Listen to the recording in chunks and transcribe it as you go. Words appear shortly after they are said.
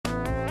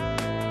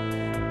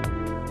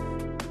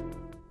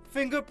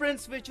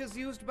Fingerprints, which is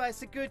used by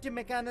security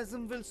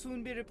mechanism, will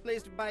soon be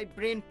replaced by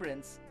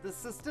Brainprints. The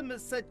system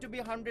is said to be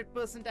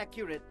 100%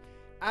 accurate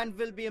and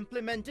will be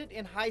implemented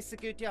in high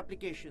security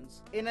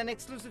applications. In an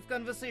exclusive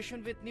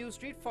conversation with New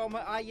Street,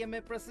 former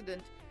IMA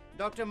president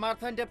Dr.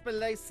 Marthanda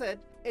Pillai said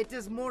it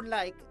is more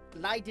like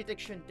lie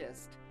detection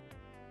test.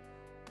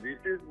 This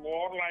is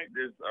more like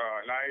this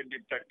lie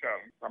detector.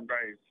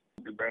 Sometimes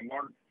if they're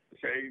not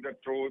saying the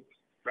truth,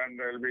 then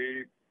there will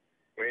be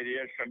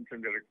variations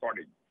in the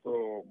recording.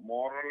 So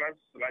more or less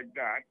like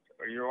that,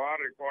 you are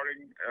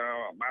recording,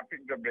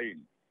 mapping the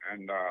brain,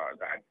 and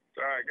that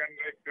again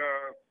like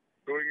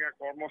doing a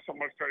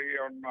chromosomal study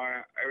on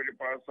every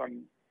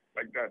person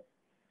like that,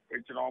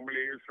 which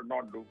normally you should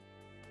not do.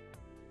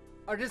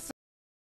 A research